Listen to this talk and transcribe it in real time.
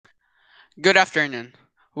Good afternoon.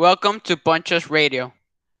 Welcome to Poncho's Radio.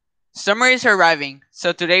 Summer is arriving,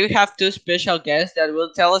 so today we have two special guests that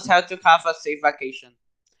will tell us how to have a safe vacation.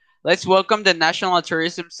 Let's welcome the National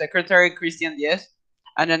Tourism Secretary Christian Diaz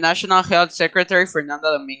and the National Health Secretary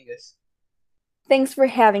Fernanda Dominguez. Thanks for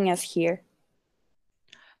having us here.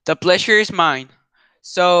 The pleasure is mine.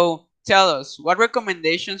 So, tell us, what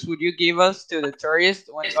recommendations would you give us to the tourists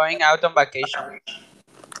when going out on vacation?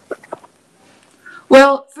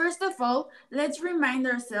 Well, first of all, let's remind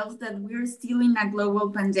ourselves that we're still in a global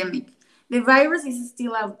pandemic. The virus is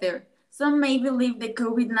still out there. Some may believe the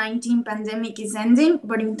COVID 19 pandemic is ending,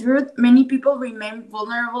 but in truth, many people remain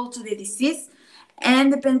vulnerable to the disease,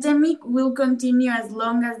 and the pandemic will continue as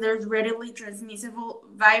long as there's readily transmissible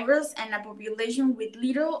virus and a population with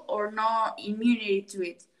little or no immunity to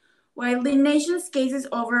it. While the nation's cases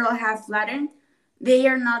overall have flattened, they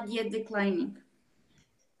are not yet declining.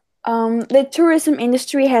 The tourism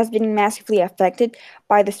industry has been massively affected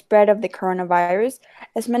by the spread of the coronavirus,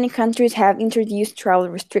 as many countries have introduced travel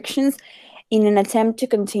restrictions in an attempt to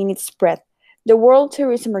contain its spread. The World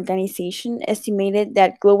Tourism Organization estimated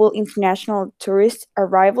that global international tourist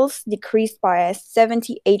arrivals decreased by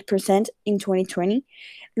 78% in 2020,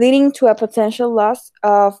 leading to a potential loss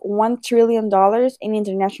of $1 trillion in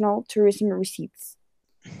international tourism receipts.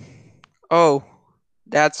 Oh,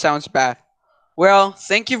 that sounds bad. Well,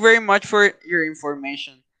 thank you very much for your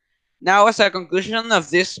information. Now, as a conclusion of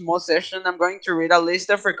this small session, I'm going to read a list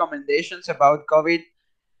of recommendations about COVID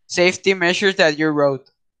safety measures that you wrote.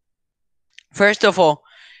 First of all,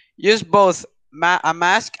 use both a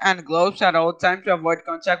mask and gloves at all times to avoid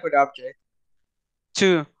contact with objects.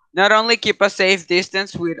 2. Not only keep a safe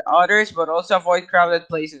distance with others, but also avoid crowded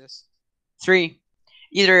places. 3.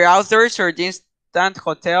 Either outdoors or distant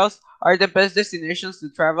hotels are the best destinations to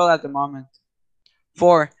travel at the moment.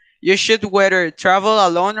 4. You should whether travel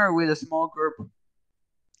alone or with a small group.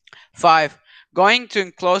 5. Going to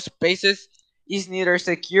enclosed spaces is neither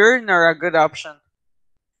secure nor a good option.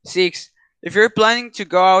 6. If you're planning to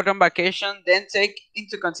go out on vacation, then take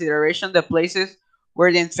into consideration the places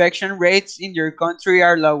where the infection rates in your country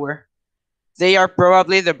are lower. They are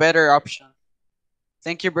probably the better option.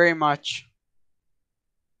 Thank you very much.